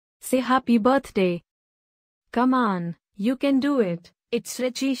say happy birthday. Come on, you can do it. It's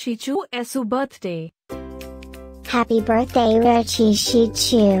Lexii Chuu's birthday. Happy birthday, Lexii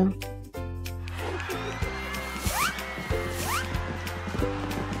Chuu.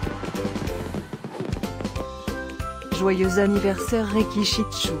 Joyeux anniversaire Lexii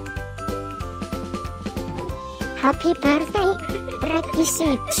Chuu. Happy birthday,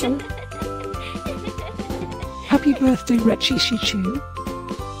 Lexii Chuu. Happy birthday, Lexii Chuu.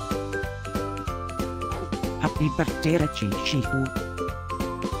 Happy birthday, Lexii Chuu.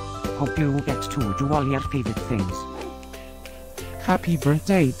 Hope you get to do all your favorite things. Happy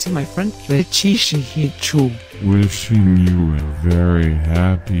birthday to my friend Lexii Chuu. Wishing you a very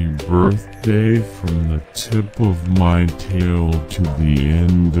happy birthday from the tip of my tail to the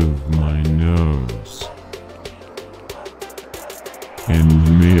end of my nose.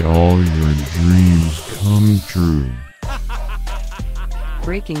 And may all your dreams come true.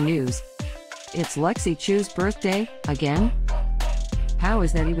 Breaking news. It's Lexii Chuu's birthday, again? How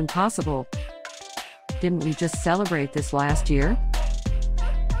is that even possible? Didn't we just celebrate this last year?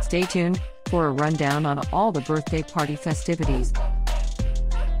 Stay tuned for a rundown on all the birthday party festivities.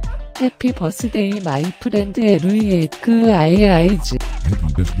 Happy birthday, my friend Enrich Automation. Happy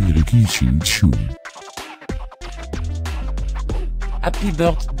birthday, Lexii Chuu. Happy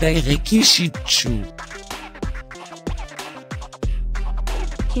birthday, Lexii Chuu.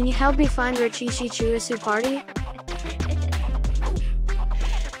 Can you help me find Lexii Chuu's party?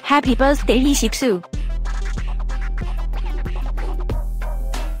 Happy birthday, Lexii Chuu.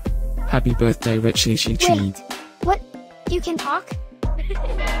 Happy birthday, Lexii Chuu. Wait, what? You can talk?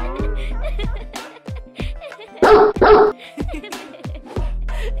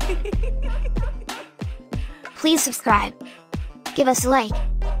 Please subscribe, give us a like,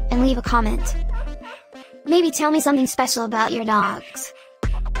 and leave a comment. Maybe tell me something special about your dogs.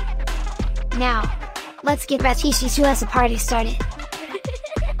 Now, let's get Lexii Chuu's party started.